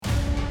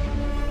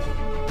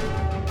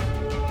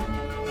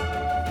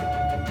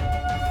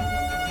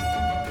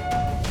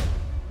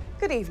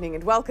Good evening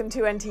and welcome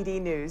to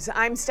NTD News.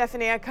 I'm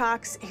Stephania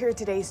Cox. Here are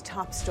today's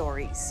top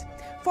stories.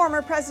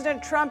 Former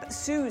President Trump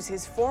sues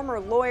his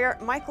former lawyer,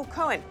 Michael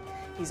Cohen.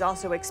 He's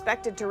also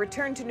expected to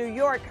return to New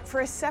York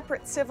for a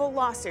separate civil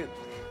lawsuit.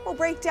 We'll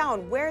break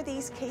down where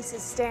these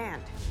cases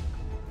stand.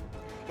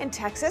 In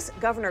Texas,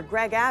 Governor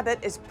Greg Abbott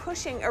is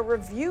pushing a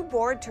review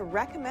board to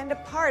recommend a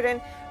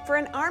pardon for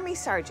an Army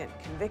sergeant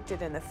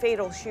convicted in the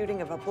fatal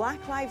shooting of a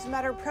Black Lives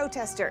Matter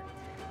protester.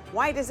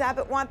 Why does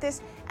Abbott want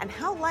this, and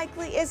how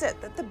likely is it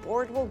that the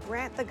board will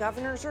grant the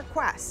governor's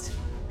request?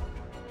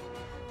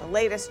 The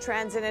latest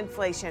trends in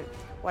inflation,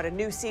 what a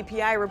new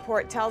CPI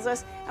report tells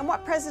us, and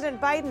what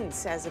President Biden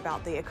says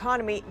about the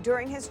economy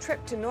during his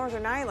trip to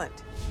Northern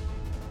Ireland.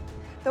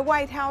 The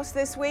White House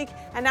this week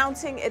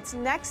announcing its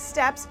next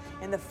steps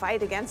in the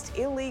fight against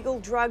illegal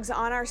drugs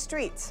on our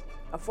streets.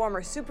 A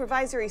former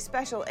supervisory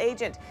special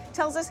agent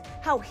tells us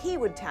how he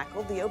would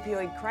tackle the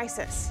opioid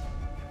crisis.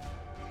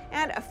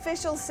 And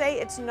officials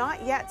say it's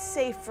not yet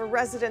safe for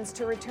residents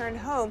to return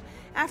home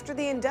after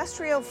the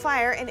industrial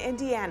fire in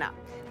Indiana.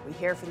 We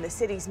hear from the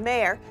city's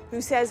mayor,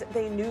 who says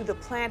they knew the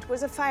plant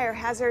was a fire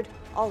hazard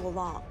all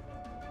along.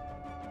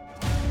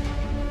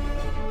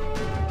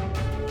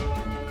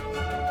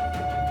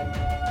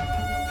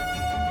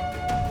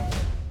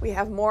 We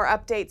have more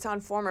updates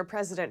on former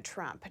President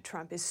Trump.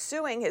 Trump is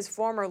suing his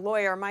former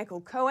lawyer, Michael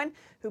Cohen,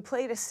 who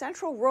played a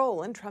central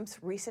role in Trump's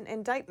recent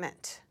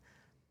indictment.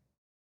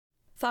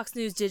 Fox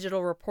News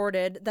Digital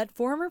reported that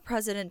former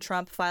President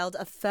Trump filed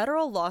a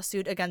federal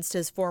lawsuit against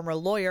his former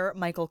lawyer,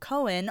 Michael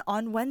Cohen,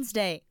 on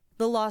Wednesday.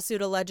 The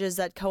lawsuit alleges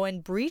that Cohen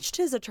breached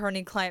his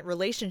attorney-client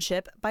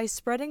relationship by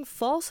spreading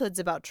falsehoods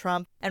about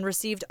Trump and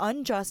received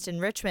unjust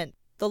enrichment.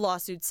 The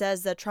lawsuit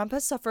says that Trump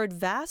has suffered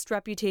vast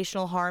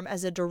reputational harm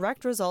as a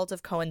direct result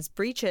of Cohen's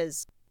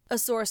breaches. A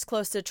source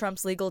close to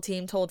Trump's legal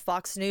team told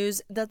Fox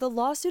News that the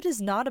lawsuit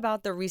is not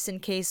about the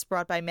recent case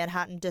brought by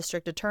Manhattan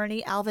District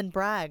Attorney Alvin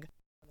Bragg.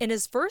 In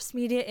his first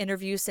media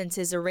interview since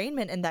his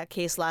arraignment in that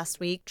case last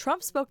week,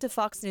 Trump spoke to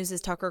Fox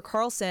News' Tucker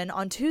Carlson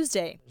on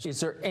Tuesday.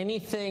 Is there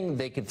anything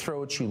they could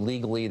throw at you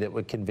legally that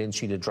would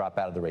convince you to drop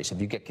out of the race?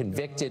 If you get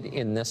convicted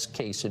in this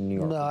case in New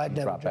York, no, I'd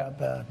never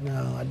drop out.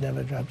 No, I'd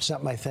never drop. It's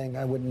not my thing.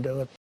 I wouldn't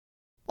do it.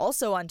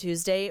 Also on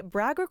Tuesday,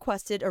 Bragg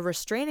requested a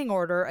restraining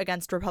order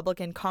against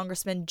Republican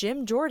Congressman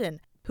Jim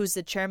Jordan, who's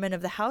the chairman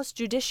of the House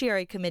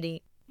Judiciary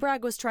Committee.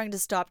 Bragg was trying to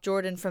stop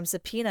Jordan from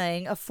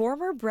subpoenaing a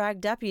former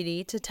Bragg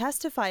deputy to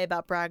testify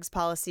about Bragg's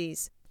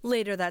policies.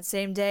 Later that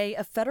same day,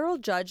 a federal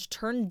judge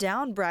turned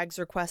down Bragg's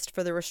request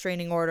for the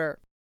restraining order.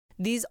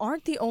 These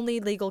aren't the only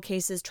legal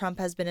cases Trump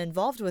has been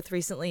involved with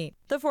recently.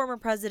 The former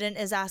president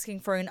is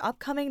asking for an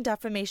upcoming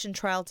defamation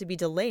trial to be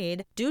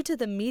delayed due to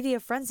the media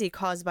frenzy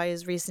caused by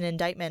his recent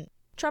indictment.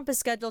 Trump is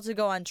scheduled to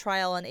go on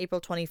trial on April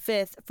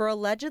 25th for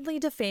allegedly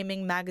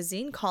defaming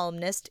magazine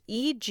columnist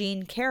E.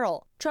 Jean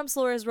Carroll. Trump's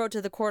lawyers wrote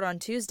to the court on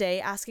Tuesday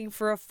asking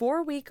for a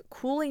 4-week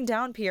cooling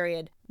down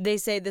period. They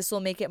say this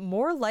will make it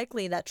more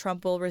likely that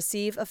Trump will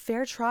receive a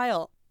fair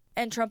trial.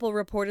 And Trump will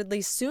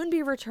reportedly soon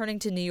be returning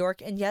to New York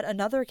in yet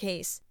another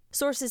case.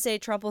 Sources say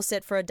Trump will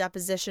sit for a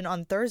deposition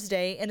on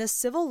Thursday in a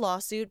civil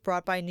lawsuit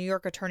brought by New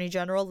York Attorney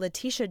General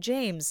Letitia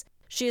James.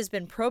 She has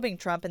been probing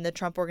Trump and the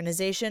Trump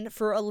Organization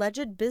for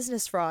alleged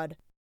business fraud.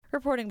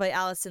 Reporting by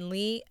Allison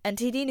Lee,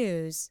 NTD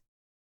News.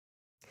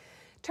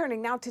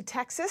 Turning now to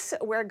Texas,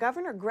 where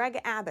Governor Greg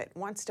Abbott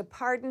wants to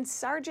pardon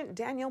Sergeant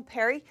Daniel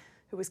Perry,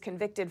 who was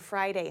convicted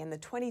Friday in the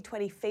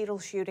 2020 fatal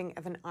shooting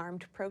of an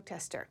armed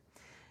protester.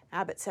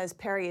 Abbott says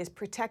Perry is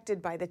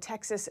protected by the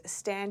Texas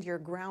Stand Your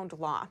Ground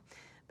law,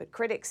 but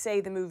critics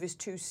say the move is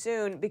too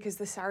soon because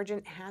the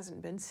sergeant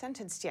hasn't been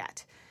sentenced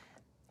yet.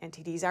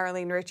 NTD's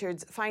Arlene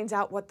Richards finds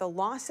out what the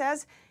law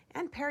says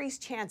and Perry's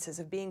chances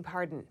of being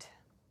pardoned.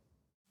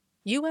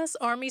 U.S.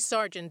 Army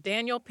Sergeant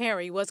Daniel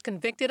Perry was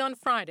convicted on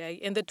Friday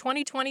in the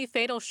 2020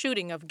 fatal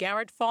shooting of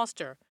Garrett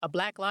Foster, a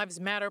Black Lives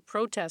Matter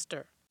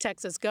protester.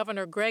 Texas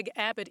Governor Greg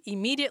Abbott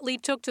immediately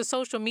took to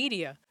social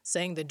media,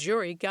 saying the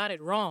jury got it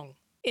wrong.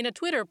 In a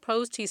Twitter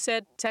post, he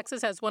said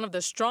Texas has one of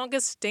the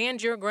strongest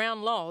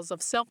stand-your-ground laws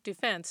of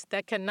self-defense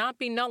that cannot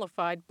be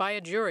nullified by a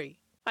jury.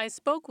 I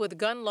spoke with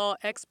gun law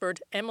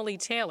expert Emily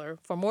Taylor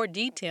for more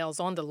details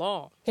on the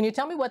law. Can you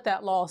tell me what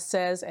that law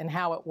says and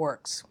how it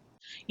works?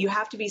 You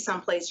have to be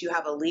someplace you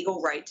have a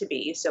legal right to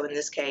be. So in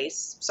this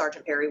case,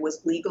 Sergeant Perry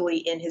was legally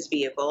in his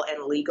vehicle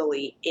and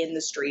legally in the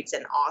streets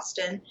in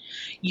Austin.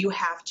 You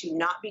have to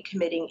not be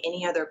committing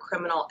any other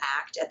criminal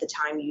act at the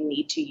time you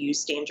need to use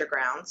stand your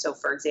ground. So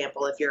for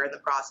example, if you're in the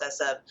process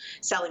of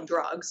selling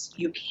drugs,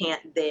 you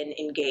can't then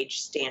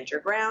engage stand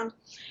your ground.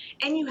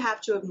 And you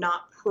have to have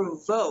not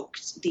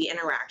provoked the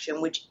interaction,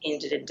 which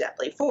ended in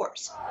deadly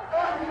force.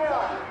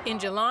 In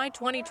July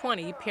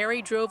 2020,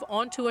 Perry drove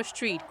onto a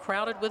street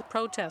crowded with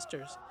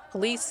protesters.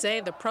 Police say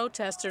the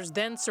protesters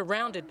then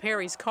surrounded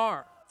Perry's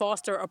car.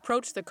 Foster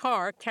approached the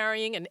car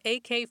carrying an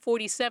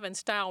AK-47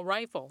 style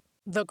rifle.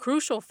 The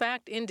crucial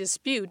fact in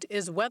dispute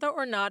is whether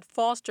or not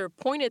Foster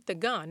pointed the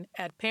gun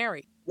at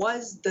Perry.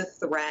 Was the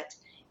threat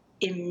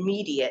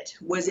immediate?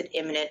 Was it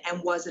imminent?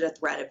 And was it a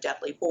threat of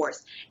deadly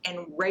force? And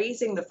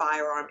raising the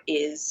firearm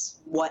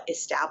is what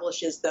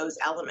establishes those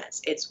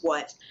elements. It's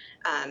what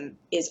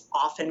is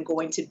often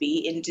going to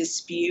be in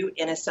dispute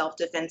in a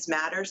self-defense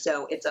matter.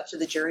 So it's up to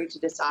the jury to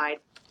decide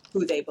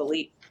who they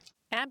believe.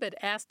 Abbott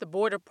asked the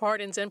Board of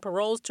Pardons and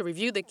Paroles to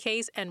review the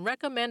case and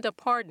recommend a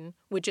pardon,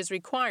 which is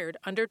required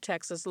under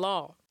Texas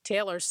law.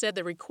 Taylor said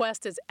the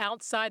request is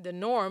outside the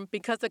norm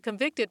because the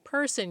convicted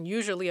person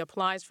usually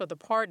applies for the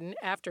pardon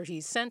after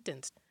he's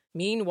sentenced.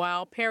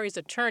 Meanwhile, Perry's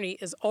attorney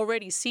is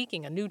already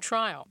seeking a new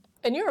trial.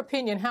 In your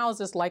opinion, how is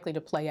this likely to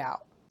play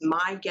out?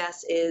 My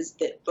guess is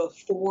that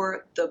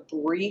before the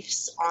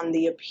briefs on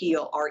the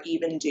appeal are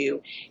even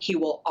due, he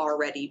will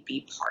already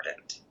be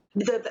pardoned.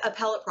 The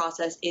appellate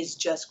process is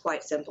just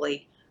quite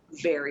simply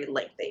very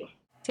lengthy.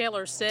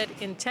 Taylor said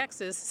in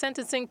Texas,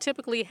 sentencing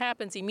typically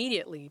happens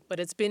immediately, but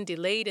it's been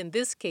delayed in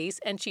this case,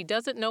 and she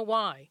doesn't know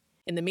why.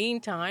 In the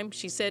meantime,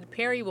 she said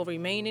Perry will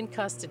remain in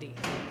custody.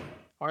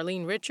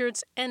 Arlene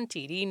Richards,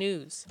 NTD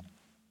News.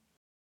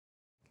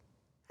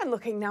 And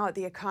looking now at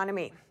the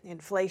economy,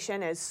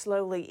 inflation is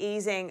slowly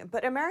easing,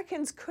 but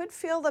Americans could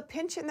feel the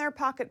pinch in their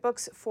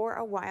pocketbooks for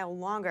a while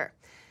longer.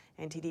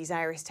 NTD's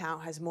Iris Tao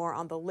has more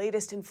on the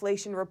latest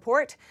inflation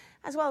report,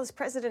 as well as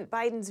President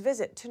Biden's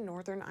visit to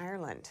Northern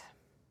Ireland.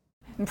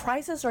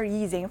 Prices are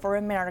easing for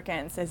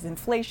Americans as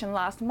inflation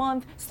last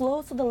month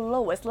slows to the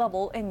lowest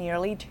level in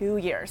nearly 2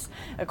 years.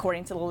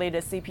 According to the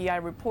latest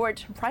CPI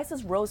report,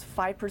 prices rose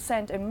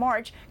 5% in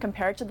March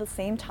compared to the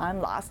same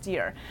time last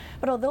year.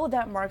 But although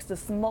that marks the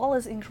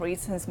smallest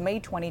increase since May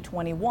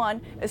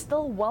 2021, it's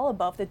still well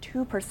above the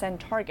 2%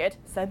 target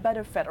set by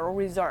the Federal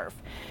Reserve.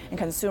 And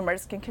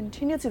consumers can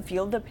continue to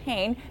feel the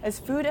pain as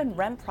food and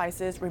rent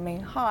prices remain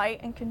high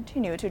and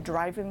continue to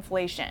drive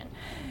inflation.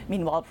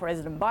 Meanwhile,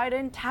 President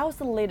Biden touts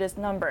the latest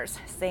numbers,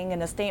 saying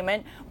in a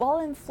statement, while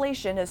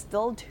inflation is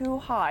still too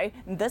high,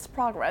 this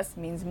progress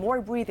means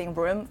more breathing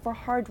room for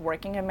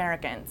hardworking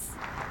Americans.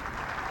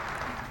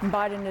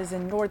 Biden is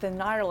in Northern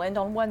Ireland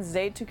on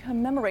Wednesday to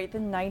commemorate the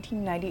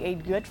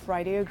 1998 Good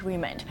Friday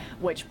Agreement,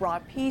 which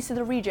brought peace to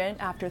the region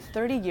after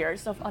 30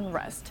 years of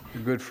unrest. The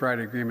Good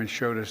Friday Agreement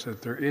showed us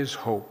that there is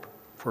hope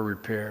for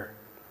repair,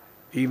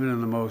 even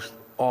in the most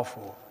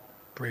awful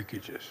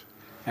breakages.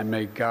 And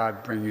may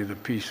God bring you the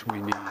peace we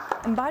need.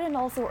 And Biden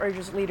also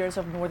urges leaders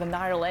of Northern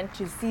Ireland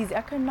to seize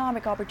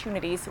economic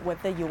opportunities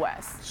with the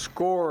U.S.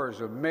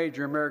 Scores of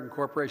major American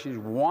corporations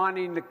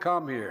wanting to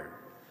come here,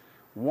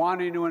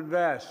 wanting to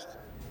invest.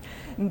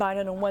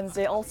 Biden on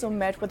Wednesday also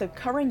met with the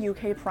current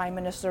UK Prime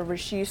Minister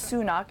Rishi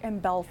Sunak in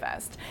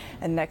Belfast.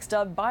 And next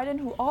up, Biden,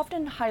 who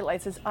often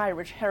highlights his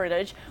Irish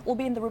heritage, will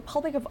be in the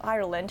Republic of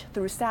Ireland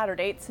through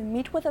Saturday to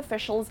meet with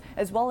officials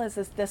as well as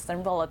his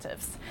distant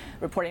relatives.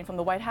 Reporting from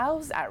the White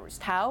House, Iris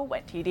Tao,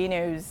 NTD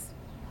News.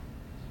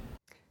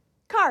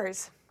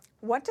 Cars.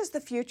 What does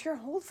the future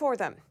hold for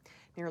them?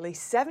 Nearly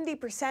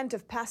 70%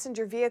 of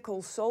passenger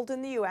vehicles sold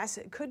in the U.S.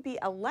 could be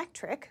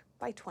electric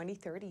by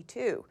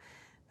 2032.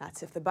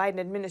 That's if the Biden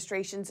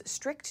administration's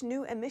strict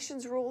new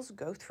emissions rules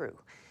go through.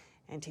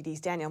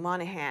 NTD's Daniel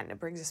Monahan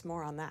brings us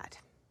more on that.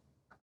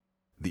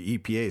 The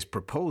EPA's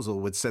proposal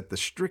would set the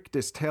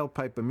strictest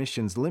tailpipe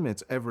emissions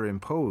limits ever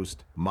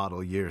imposed.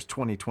 Model years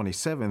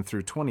 2027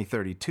 through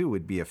 2032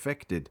 would be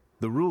affected.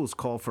 The rules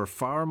call for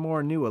far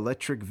more new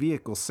electric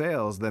vehicle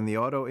sales than the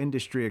auto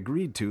industry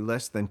agreed to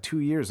less than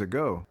 2 years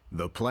ago.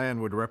 The plan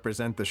would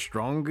represent the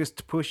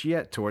strongest push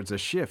yet towards a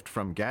shift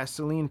from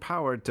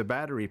gasoline-powered to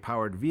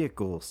battery-powered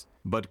vehicles.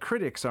 But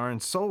critics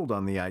aren't sold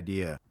on the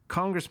idea.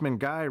 Congressman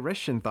Guy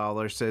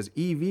Reschenthaler says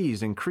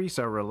EVs increase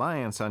our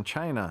reliance on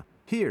China.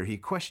 Here he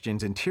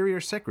questions Interior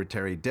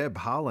Secretary Deb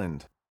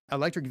Haaland.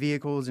 Electric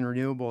vehicles and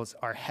renewables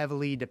are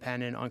heavily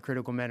dependent on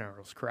critical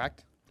minerals,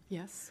 correct?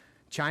 Yes.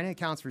 China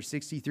accounts for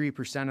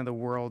 63% of the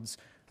world's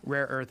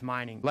rare earth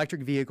mining.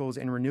 Electric vehicles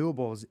and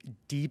renewables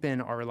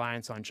deepen our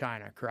reliance on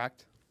China,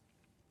 correct?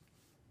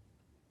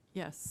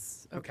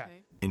 Yes.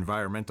 Okay.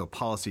 Environmental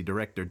Policy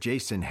Director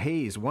Jason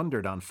Hayes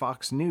wondered on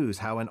Fox News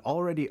how an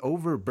already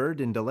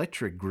overburdened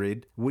electric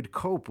grid would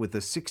cope with a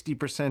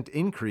 60%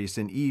 increase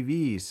in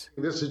EVs.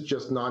 This is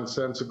just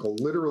nonsensical.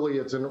 Literally,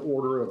 it's an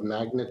order of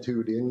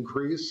magnitude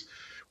increase.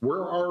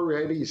 We're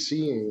already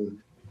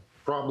seeing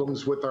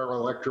problems with our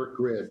electric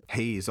grid.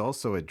 Hayes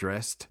also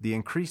addressed the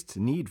increased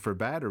need for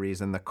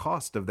batteries and the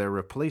cost of their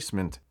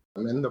replacement.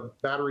 And the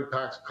battery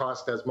packs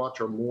cost as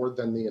much or more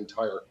than the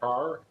entire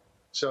car.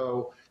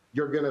 So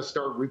you're going to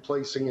start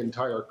replacing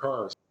entire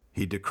cars.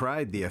 He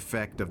decried the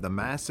effect of the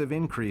massive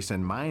increase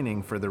in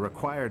mining for the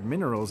required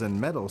minerals and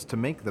metals to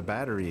make the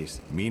batteries.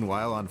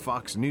 Meanwhile, on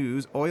Fox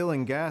News, Oil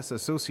and Gas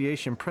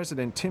Association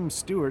President Tim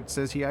Stewart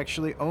says he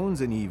actually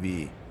owns an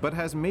EV, but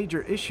has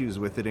major issues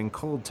with it in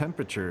cold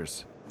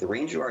temperatures. The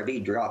range of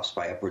RV drops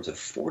by upwards of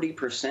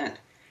 40%. That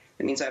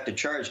means I have to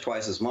charge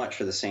twice as much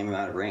for the same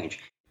amount of range.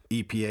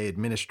 EPA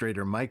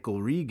Administrator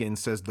Michael Regan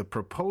says the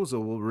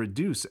proposal will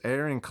reduce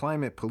air and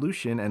climate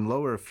pollution and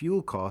lower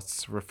fuel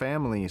costs for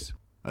families.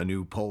 A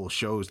new poll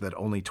shows that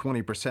only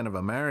 20% of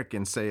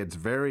Americans say it's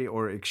very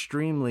or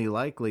extremely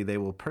likely they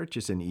will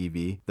purchase an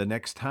EV the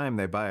next time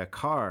they buy a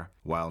car,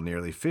 while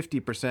nearly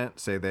 50%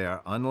 say they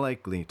are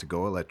unlikely to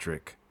go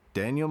electric.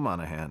 Daniel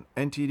Monahan,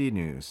 NTD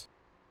News.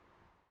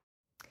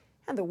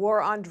 And the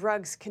war on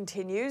drugs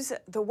continues.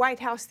 The White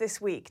House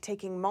this week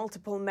taking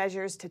multiple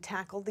measures to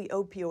tackle the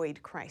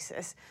opioid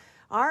crisis.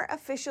 Are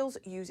officials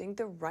using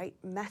the right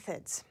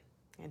methods?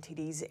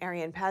 NTD's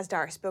Arian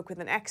Pazdar spoke with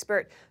an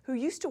expert who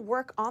used to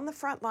work on the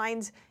front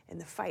lines in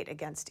the fight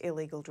against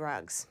illegal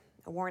drugs.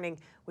 A warning,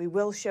 we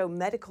will show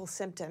medical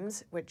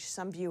symptoms, which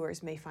some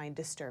viewers may find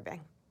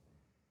disturbing.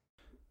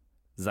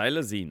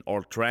 Xylazine,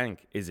 or Tranq,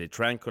 is a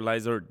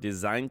tranquilizer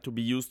designed to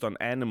be used on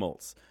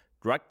animals.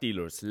 Drug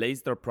dealers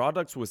lace their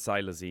products with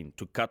xylazine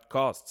to cut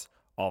costs,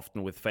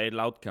 often with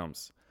fatal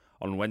outcomes.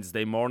 On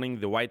Wednesday morning,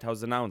 the White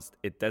House announced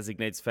it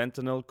designates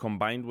fentanyl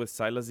combined with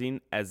xylazine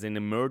as an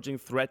emerging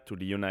threat to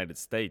the United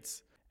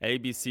States.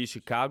 ABC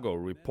Chicago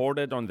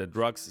reported on the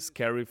drug's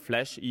scary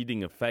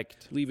flesh-eating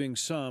effect, leaving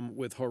some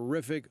with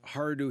horrific,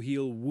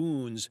 hard-to-heal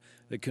wounds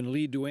that can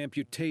lead to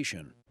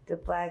amputation. The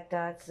black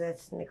dots,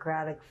 that's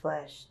necrotic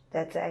flesh.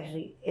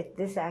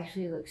 This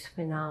actually looks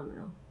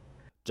phenomenal.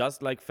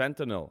 Just like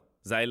fentanyl,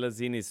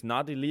 xylazine is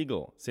not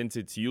illegal since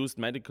it's used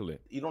medically.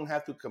 You don't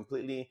have to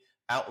completely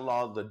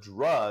outlaw the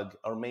drug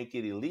or make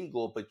it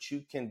illegal, but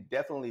you can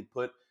definitely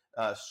put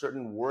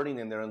certain wording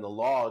in there in the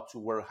law to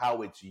where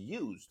how it's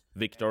used.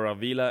 Victor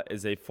Avila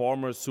is a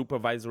former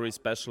supervisory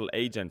special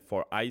agent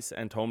for ICE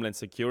and Homeland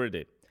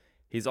Security.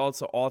 He's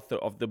also author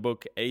of the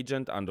book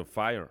Agent Under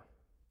Fire.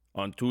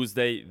 On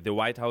Tuesday, the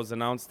White House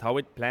announced how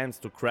it plans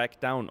to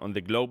crack down on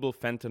the global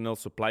fentanyl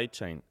supply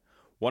chain.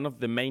 One of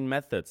the main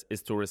methods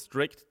is to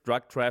restrict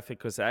drug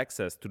traffickers'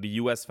 access to the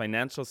U.S.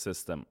 financial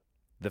system.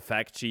 The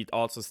fact sheet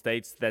also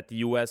states that the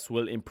U.S.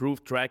 will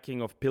improve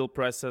tracking of pill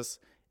presses,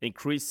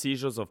 increase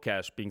seizures of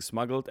cash being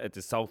smuggled at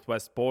the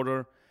southwest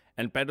border,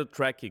 and better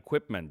track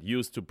equipment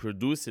used to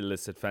produce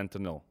illicit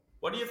fentanyl.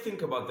 What do you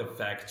think about the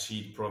fact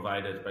sheet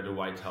provided by the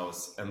White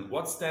House, and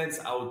what stands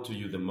out to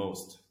you the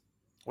most?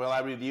 Well,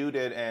 I reviewed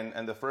it,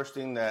 and the first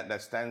thing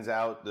that stands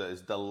out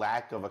is the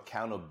lack of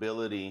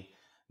accountability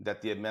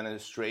that the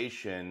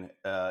administration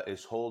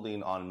is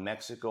holding on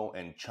Mexico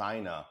and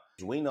China.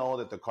 We know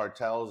that the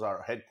cartels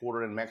are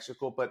headquartered in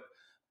Mexico,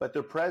 but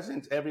they're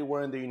present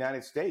everywhere in the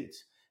United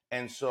States.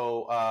 And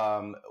so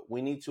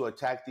we need to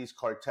attack these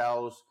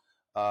cartels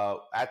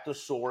at the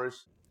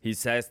source. He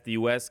says the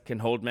U.S. can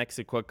hold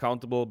Mexico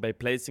accountable by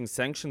placing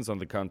sanctions on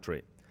the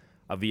country.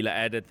 Avila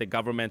added the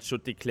government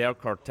should declare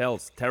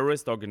cartels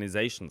terrorist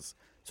organizations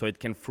so it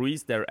can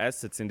freeze their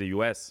assets in the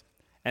U.S.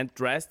 and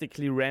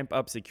drastically ramp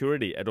up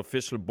security at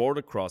official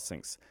border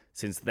crossings,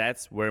 since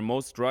that's where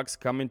most drugs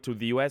come into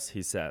the U.S.,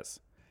 he says.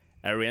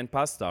 Arian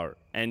Pazdar,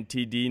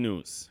 NTD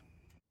News.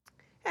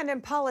 And in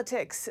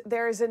politics,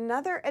 there is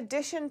another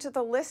addition to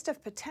the list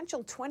of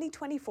potential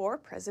 2024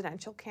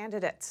 presidential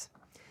candidates.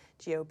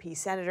 GOP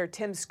Senator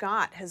Tim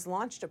Scott has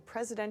launched a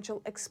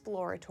presidential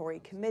exploratory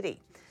committee.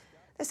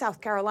 The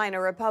South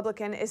Carolina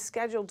Republican is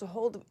scheduled to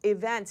hold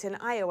events in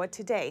Iowa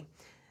today.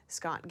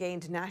 Scott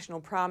gained national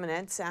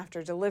prominence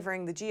after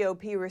delivering the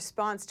GOP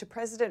response to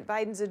President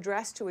Biden's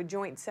address to a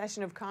joint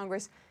session of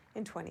Congress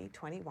in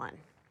 2021.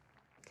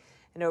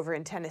 And over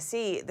in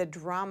Tennessee, the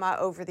drama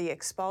over the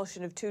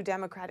expulsion of 2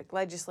 Democratic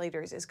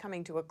legislators is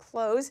coming to a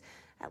close,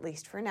 at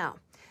least for now.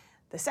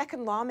 The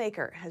second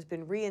lawmaker has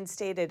been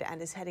reinstated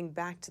and is heading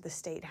back to the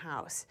state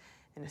house.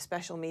 In a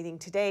special meeting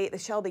today, the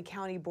Shelby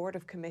County Board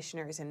of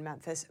Commissioners in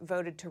Memphis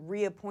voted to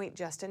reappoint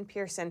Justin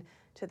Pearson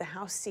to the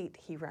House seat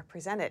he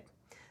represented.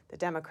 The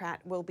Democrat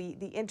will be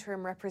the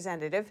interim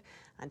representative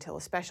until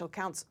a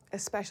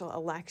special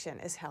election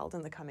is held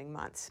in the coming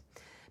months.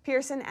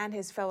 Pearson and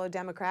his fellow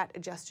Democrat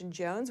Justin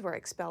Jones were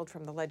expelled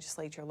from the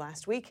legislature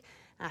last week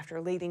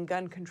after leading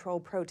gun control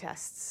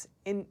protesters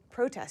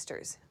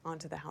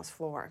onto the House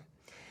floor.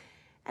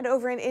 And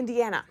over in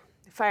Indiana,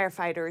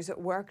 firefighters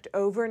worked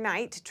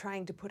overnight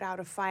trying to put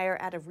out a fire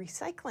at a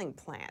recycling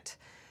plant.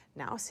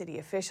 Now city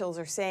officials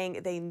are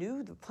saying they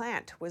knew the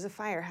plant was a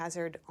fire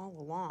hazard all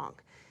along.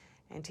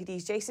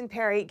 NTD's Jason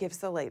Perry gives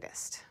the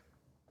latest.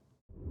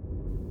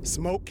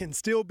 Smoke can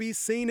still be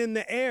seen in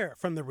the air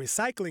from the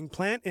recycling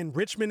plant in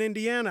Richmond,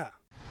 Indiana.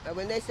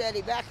 When they said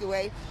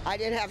evacuate, I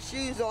didn't have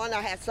shoes on, I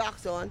had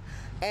socks on,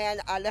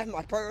 and I left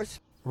my purse.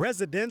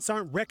 Residents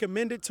aren't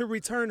recommended to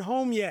return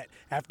home yet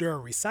after a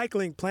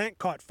recycling plant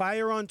caught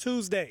fire on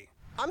Tuesday.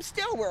 I'm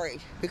still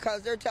worried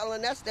because they're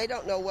telling us they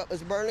don't know what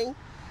was burning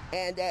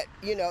and that,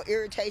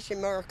 irritation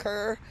may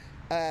occur.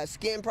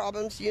 Skin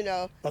problems,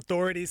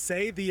 Authorities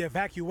say the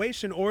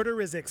evacuation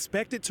order is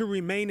expected to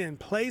remain in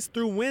place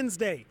through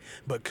Wednesday,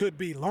 but could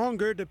be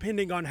longer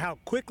depending on how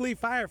quickly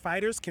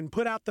firefighters can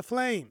put out the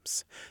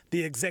flames.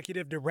 The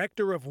executive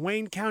director of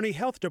Wayne County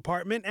Health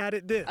Department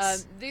added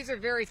this. These are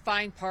very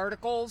fine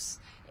particles,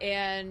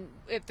 and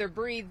if they're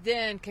breathed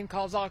in, can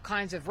cause all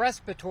kinds of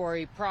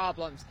respiratory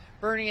problems,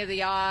 burning of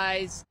the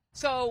eyes.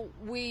 So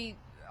we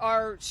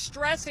are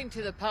stressing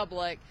to the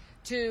public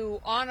to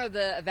honor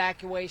the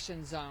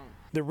evacuation zone.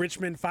 The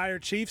Richmond fire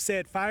chief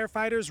said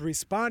firefighters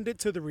responded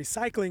to the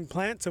recycling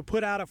plant to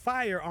put out a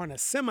fire on a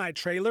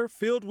semi-trailer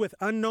filled with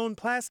unknown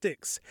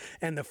plastics.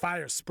 And the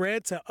fire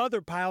spread to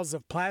other piles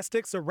of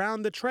plastics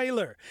around the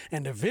trailer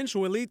and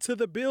eventually to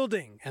the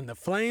building, and the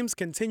flames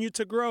continued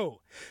to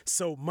grow.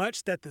 So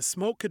much that the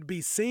smoke could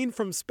be seen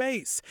from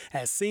space,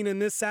 as seen in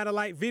this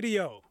satellite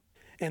video.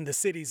 And the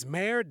city's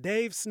mayor,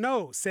 Dave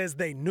Snow, says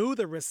they knew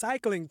the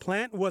recycling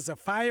plant was a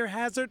fire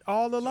hazard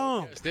all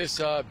along.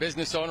 This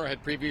business owner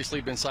had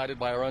previously been cited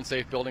by our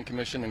Unsafe Building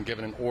Commission and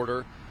given an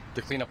order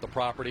to clean up the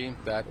property.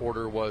 That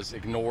order was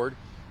ignored.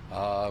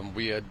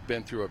 We had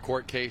been through a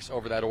court case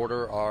over that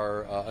order.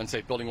 Our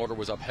unsafe building order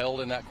was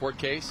upheld in that court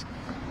case.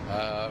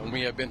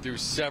 We have been through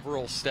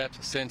several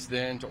steps since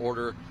then to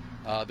order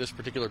this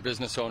particular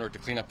business owner to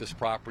clean up this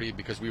property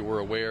because we were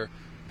aware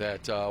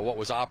that what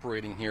was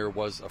operating here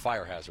was a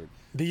fire hazard.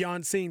 The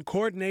on-scene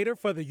coordinator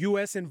for the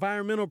U.S.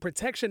 Environmental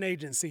Protection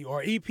Agency,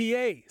 or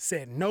EPA,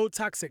 said no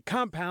toxic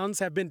compounds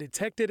have been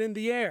detected in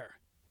the air.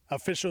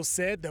 Officials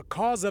said the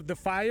cause of the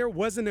fire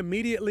wasn't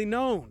immediately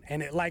known,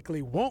 and it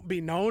likely won't be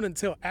known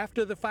until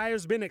after the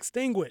fire's been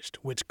extinguished,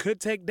 which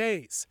could take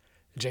days.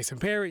 Jason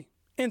Perry,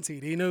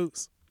 NTD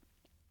News.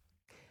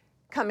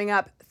 Coming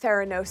up,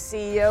 Theranos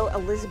CEO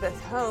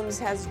Elizabeth Holmes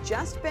has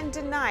just been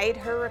denied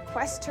her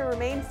request to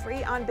remain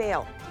free on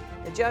bail.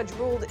 The judge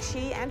ruled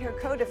she and her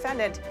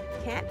co-defendant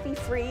can't be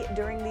free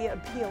during the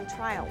appeal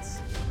trials.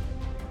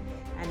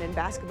 And in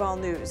basketball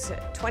news,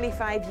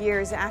 25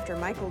 years after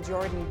Michael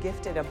Jordan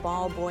gifted a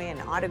ball boy an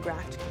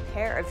autographed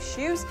pair of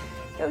shoes,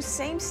 those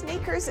same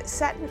sneakers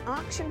set an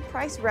auction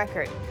price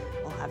record.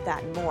 We'll have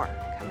that and more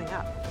coming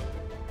up.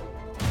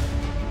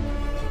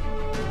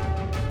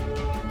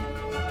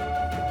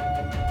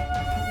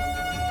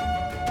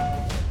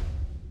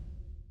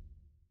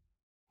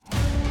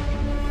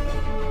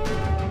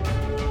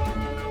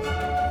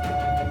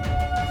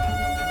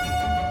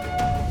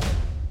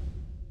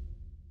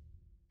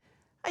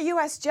 A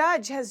U.S.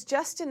 judge has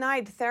just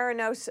denied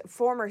Theranos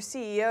former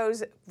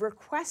CEO's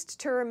request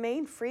to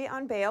remain free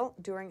on bail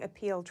during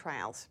appeal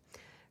trials.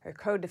 Her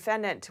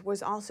co-defendant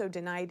was also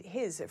denied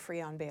his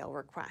free on bail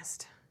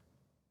request.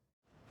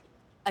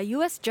 A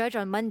U.S. judge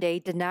on Monday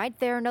denied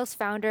Theranos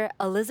founder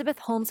Elizabeth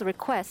Holmes'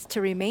 request to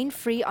remain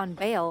free on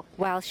bail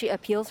while she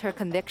appeals her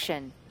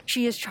conviction.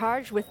 She is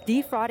charged with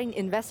defrauding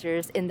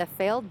investors in the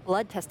failed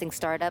blood testing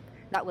startup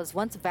that was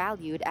once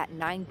valued at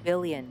 $9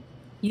 billion.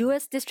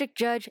 U.S. District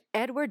Judge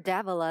Edward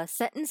Davila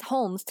sentenced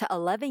Holmes to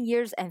 11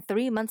 years and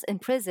 3 months in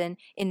prison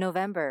in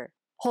November.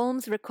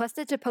 Holmes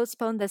requested to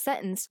postpone the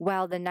sentence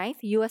while the 9th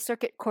U.S.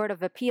 Circuit Court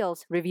of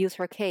Appeals reviews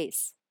her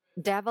case.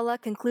 Davila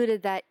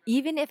concluded that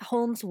even if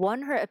Holmes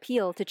won her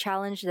appeal to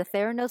challenge the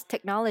Theranos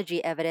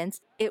technology evidence,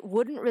 it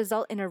wouldn't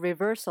result in a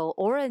reversal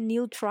or a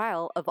new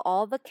trial of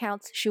all the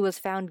counts she was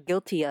found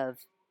guilty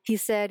of. He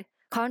said,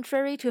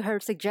 contrary to her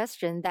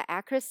suggestion that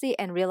accuracy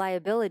and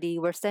reliability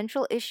were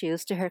central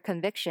issues to her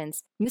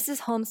convictions,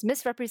 Mrs. Holmes'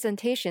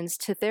 misrepresentations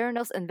to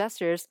Theranos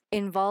investors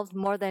involved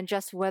more than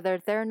just whether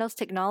Theranos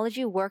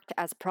technology worked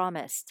as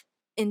promised.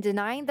 In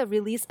denying the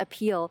release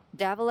appeal,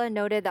 Davila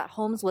noted that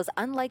Holmes was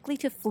unlikely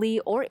to flee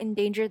or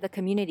endanger the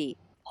community.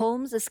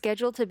 Holmes is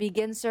scheduled to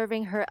begin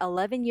serving her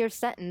 11-year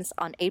sentence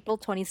on April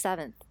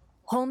 27th.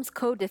 Holmes'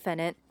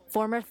 co-defendant,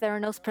 former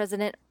Theranos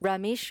president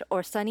Ramesh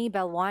or Sunny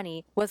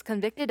Balwani, was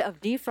convicted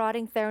of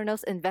defrauding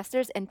Theranos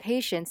investors and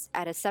patients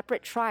at a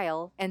separate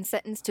trial and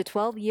sentenced to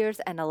 12 years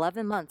and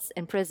 11 months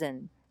in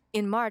prison.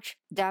 In March,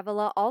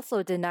 Davila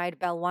also denied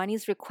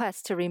Balwani's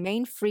request to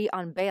remain free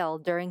on bail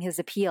during his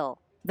appeal.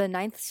 The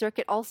 9th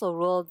Circuit also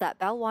ruled that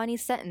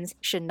Balwani's sentence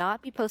should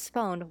not be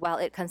postponed while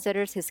it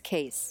considers his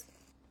case.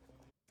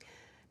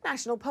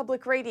 National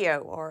Public Radio,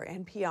 or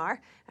NPR,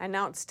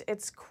 announced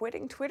it's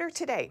quitting Twitter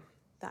today.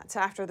 That's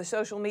after the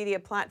social media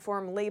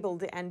platform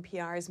labeled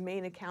NPR's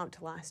main account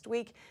last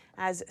week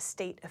as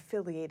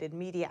state-affiliated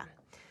media.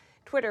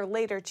 Twitter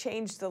later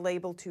changed the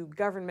label to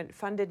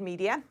government-funded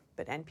media,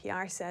 but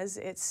NPR says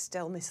it's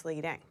still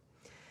misleading.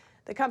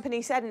 The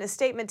company said in a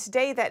statement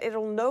today that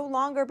it'll no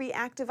longer be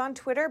active on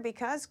Twitter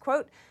because,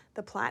 quote,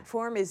 the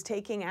platform is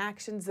taking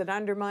actions that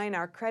undermine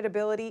our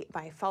credibility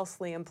by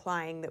falsely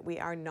implying that we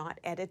are not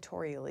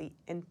editorially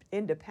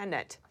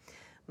independent.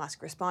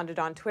 Musk responded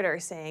on Twitter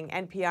saying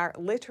NPR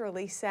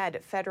literally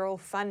said federal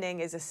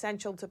funding is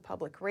essential to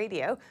public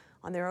radio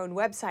on their own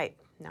website,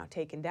 now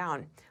taken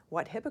down.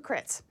 What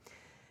hypocrites.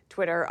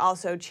 Twitter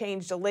also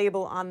changed a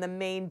label on the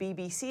main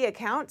BBC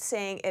account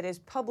saying it is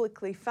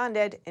publicly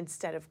funded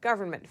instead of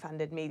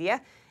government-funded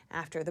media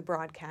after the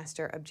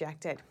broadcaster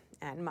objected.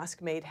 And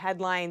Musk made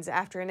headlines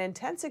after an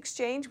intense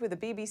exchange with a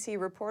BBC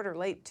reporter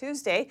late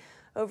Tuesday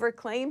over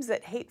claims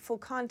that hateful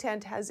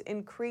content has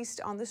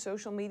increased on the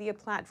social media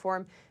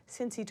platform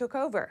since he took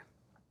over.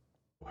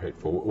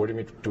 Hateful? What do you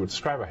mean to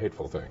describe a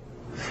hateful thing?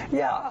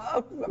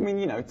 Yeah, I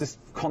mean, just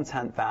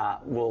content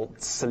that will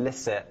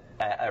solicit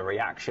a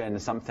reaction,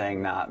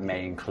 something that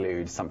may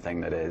include something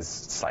that is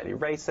slightly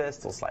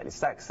racist or slightly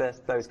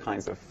sexist, those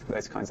kinds of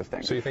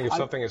things. So you think if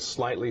something is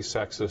slightly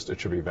sexist, it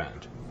should be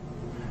banned?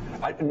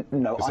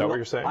 No, Is that what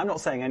you're saying? I'm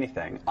not saying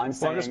anything. I'm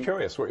saying. Well, I'm just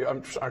curious.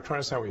 I'm trying to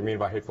understand what you mean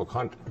by hateful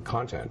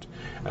content,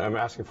 and I'm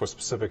asking for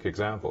specific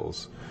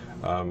examples.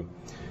 And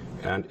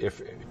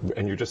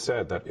you just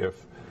said that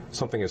if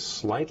something is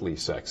slightly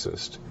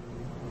sexist,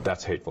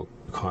 that's hateful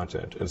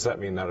content. Does that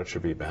mean that it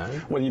should be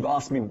banned? Well, you've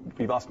asked me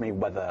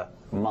whether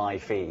my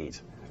feed,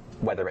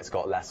 whether it's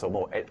got less or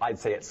more. I'd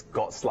say it's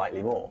got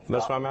slightly more.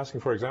 That's why I'm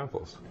asking for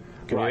examples.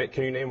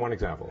 Can you name one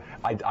example?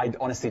 I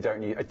honestly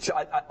don't use.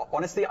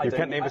 Honestly, I you don't.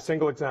 Can't name a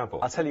single example.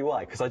 I'll tell you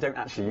why. Because I don't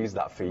actually use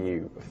that for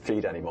you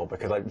feed anymore.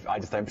 Because I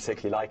just don't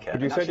particularly like it.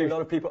 But you and said actually, a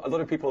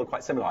lot of people are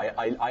quite similar.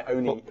 I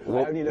only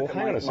look at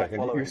hang on a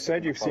second. my You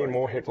said you've seen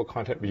more hateful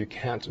content, but you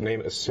can't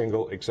name a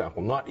single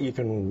example, not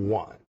even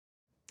one.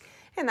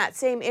 In that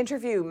same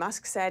interview,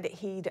 Musk said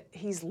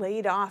he's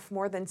laid off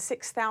more than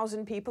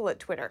 6,000 people at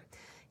Twitter.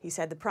 He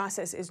said the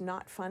process is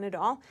not fun at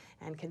all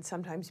and can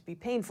sometimes be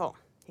painful.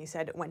 He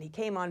said when he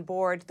came on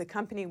board, the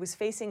company was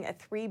facing a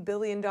 $3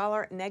 billion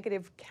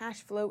negative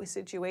cash flow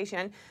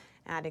situation,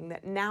 adding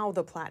that now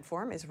the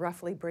platform is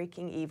roughly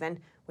breaking even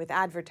with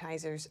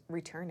advertisers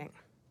returning.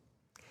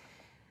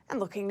 And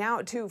looking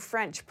now to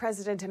French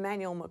President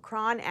Emmanuel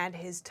Macron and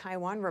his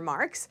Taiwan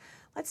remarks,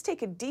 let's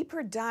take a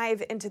deeper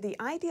dive into the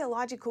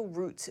ideological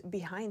roots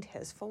behind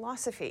his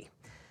philosophy.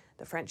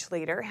 The French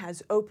leader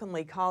has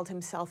openly called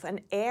himself an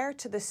heir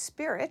to the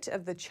spirit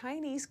of the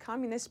Chinese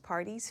Communist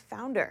Party's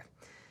founder.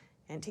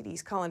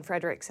 NTD's Colin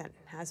Frederickson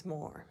has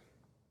more.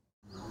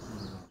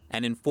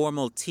 An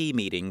informal tea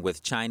meeting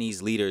with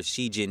Chinese leader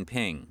Xi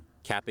Jinping,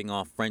 capping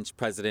off French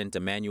President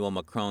Emmanuel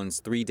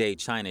Macron's three-day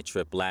China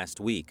trip last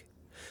week.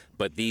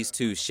 But these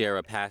two share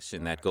a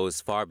passion that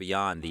goes far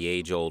beyond the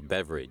age-old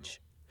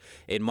beverage.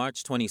 In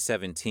March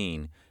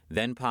 2017,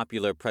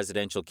 then-popular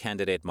presidential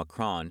candidate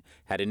Macron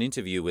had an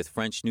interview with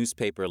French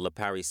newspaper Le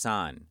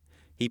Parisien.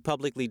 He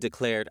publicly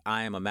declared,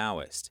 "I am a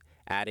Maoist,"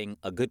 adding,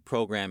 "A good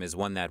program is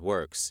one that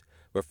works,"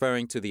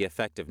 referring to the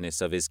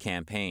effectiveness of his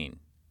campaign.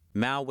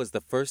 Mao was the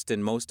first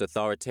and most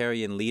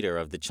authoritarian leader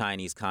of the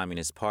Chinese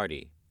Communist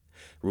Party,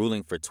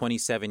 ruling for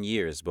 27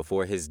 years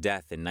before his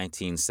death in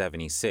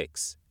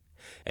 1976.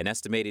 An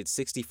estimated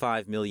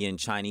 65 million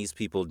Chinese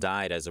people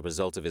died as a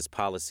result of his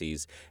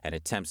policies and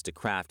attempts to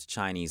craft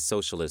Chinese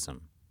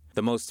socialism,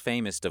 the most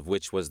famous of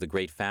which was the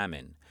Great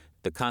Famine,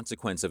 the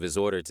consequence of his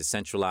order to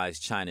centralize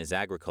China's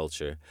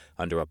agriculture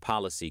under a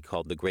policy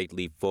called the Great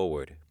Leap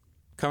Forward.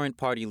 Current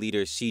party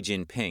leader Xi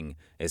Jinping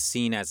is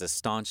seen as a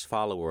staunch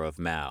follower of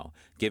Mao,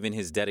 given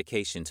his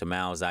dedication to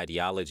Mao's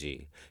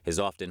ideology, his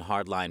often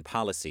hardline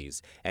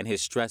policies, and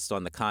his stress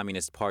on the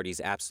Communist Party's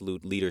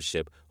absolute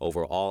leadership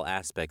over all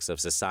aspects of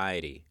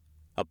society.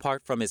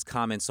 Apart from his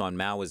comments on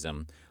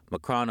Maoism,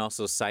 Macron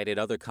also cited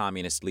other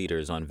communist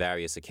leaders on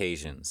various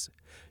occasions.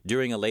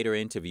 During a later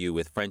interview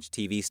with French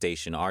TV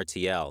station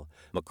RTL,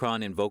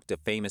 Macron invoked a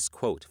famous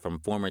quote from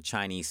former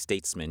Chinese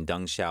statesman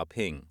Deng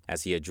Xiaoping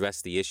as he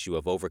addressed the issue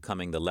of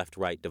overcoming the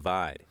left-right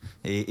divide.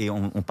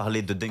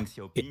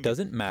 It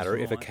doesn't matter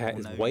if a cat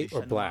is white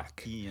or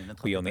black.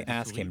 We only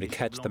ask him to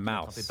catch the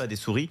mouse.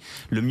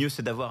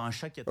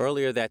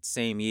 Earlier that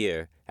same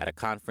year, at a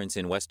conference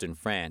in Western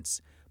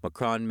France,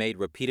 Macron made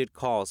repeated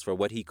calls for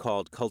what he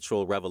called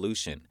cultural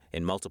revolution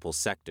in multiple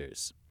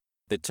sectors.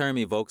 The term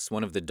evokes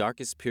one of the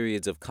darkest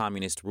periods of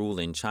communist rule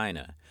in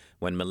China,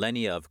 when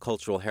millennia of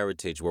cultural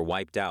heritage were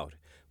wiped out,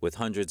 with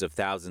hundreds of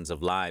thousands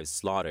of lives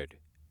slaughtered.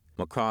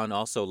 Macron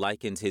also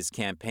likened his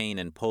campaign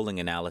and polling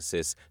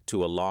analysis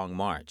to a long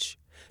march.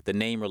 The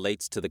name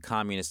relates to the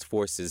communist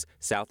forces'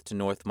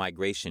 south-to-north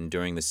migration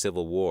during the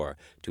Civil War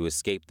to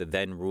escape the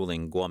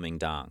then-ruling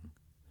Kuomintang.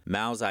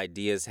 Mao's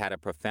ideas had a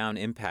profound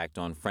impact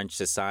on French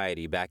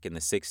society back in the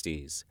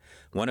 60s.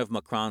 One of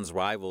Macron's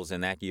rivals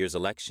in that year's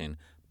election,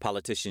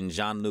 politician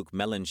Jean-Luc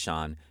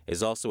Mélenchon,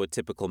 is also a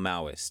typical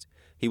Maoist.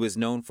 He was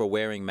known for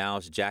wearing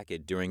Mao's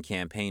jacket during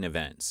campaign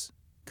events.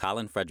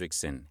 Colin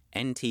Frederickson,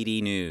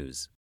 NTD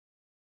News.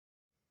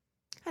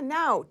 And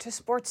now to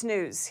sports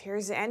news.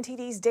 Here's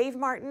NTD's Dave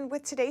Martin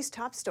with today's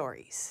top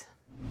stories.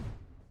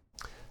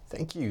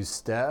 Thank you,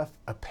 Steph.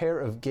 A pair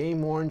of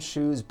game-worn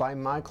shoes by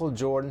Michael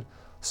Jordan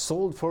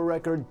sold for a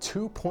record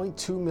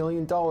 $2.2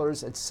 million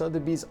at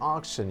Sotheby's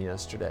auction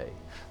yesterday.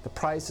 The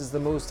price is the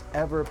most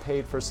ever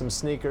paid for some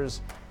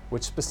sneakers,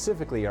 which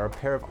specifically are a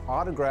pair of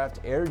autographed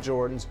Air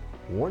Jordans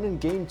worn in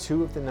Game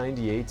 2 of the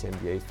 '98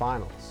 NBA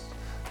Finals.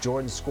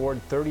 Jordan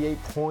scored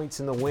 38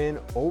 points in the win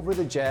over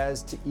the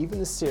Jazz to even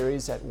the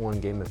series at 1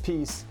 game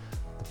apiece.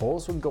 The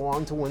Bulls would go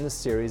on to win the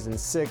series in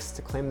 6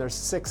 to claim their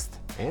 6th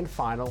and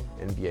final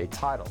NBA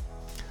title.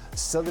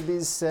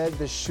 Sotheby's said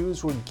the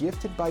shoes were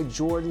gifted by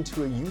Jordan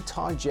to a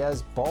Utah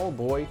Jazz ball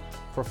boy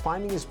for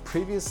finding his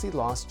previously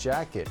lost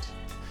jacket.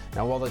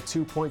 Now, while the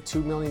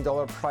 $2.2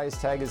 million price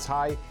tag is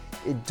high,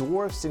 it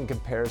dwarfs in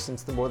comparison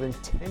to the more than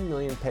 $10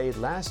 million paid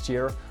last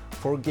year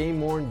for a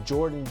game-worn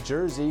Jordan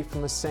jersey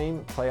from the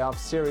same playoff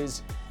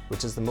series,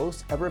 which is the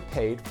most ever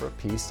paid for a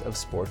piece of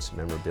sports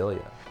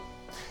memorabilia.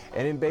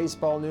 And in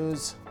baseball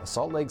news, a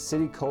Salt Lake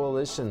City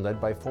coalition led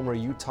by former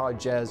Utah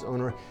Jazz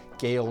owner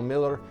Gail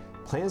Miller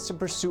plans to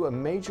pursue a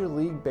Major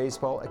League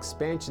Baseball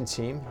expansion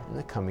team in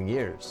the coming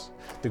years.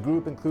 The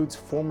group includes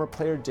former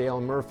player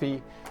Dale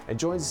Murphy and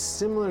joins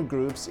similar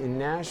groups in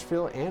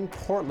Nashville and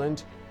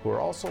Portland who are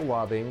also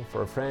lobbying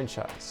for a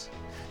franchise.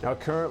 Now,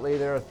 currently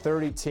there are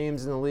 30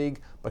 teams in the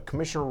league, but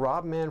Commissioner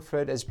Rob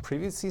Manfred has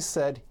previously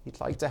said he'd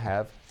like to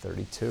have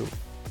 32.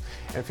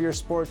 And for your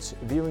sports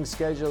viewing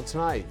schedule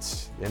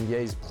tonight, the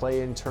NBA's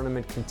play-in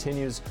tournament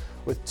continues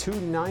with two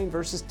 9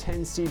 versus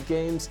 10 seed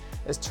games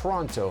as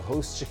Toronto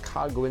hosts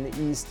Chicago in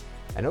the East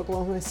and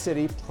Oklahoma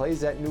City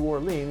plays at New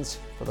Orleans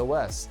for the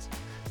West.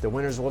 The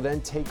winners will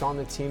then take on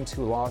the teams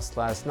who lost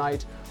last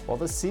night, while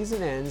the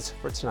season ends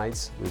for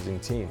tonight's losing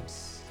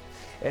teams.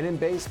 And in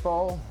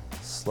baseball,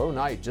 slow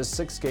night, just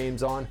 6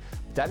 games on.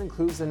 That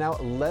includes the now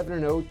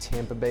 11-0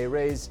 Tampa Bay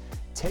Rays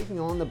taking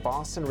on the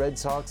Boston Red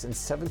Sox and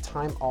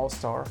 7-time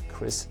All-Star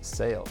Chris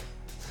Sale.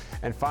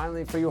 And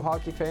finally, for you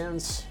hockey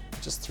fans,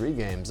 just 3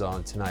 games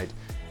on tonight,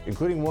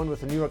 including one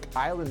with the New York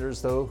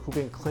Islanders, though, who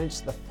can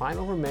clinch the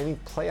final remaining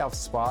playoff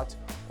spot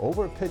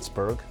over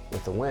Pittsburgh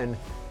with the win.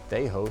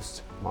 They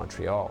host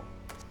Montreal.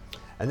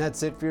 And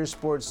that's it for your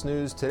sports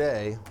news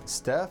today.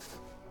 Steph,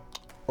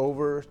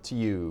 over to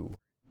you.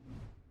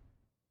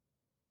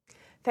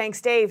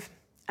 Thanks, Dave.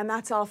 And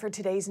that's all for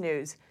today's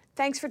news.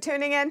 Thanks for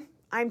tuning in.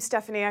 I'm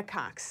Stephanie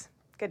Cox.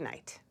 Good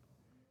night.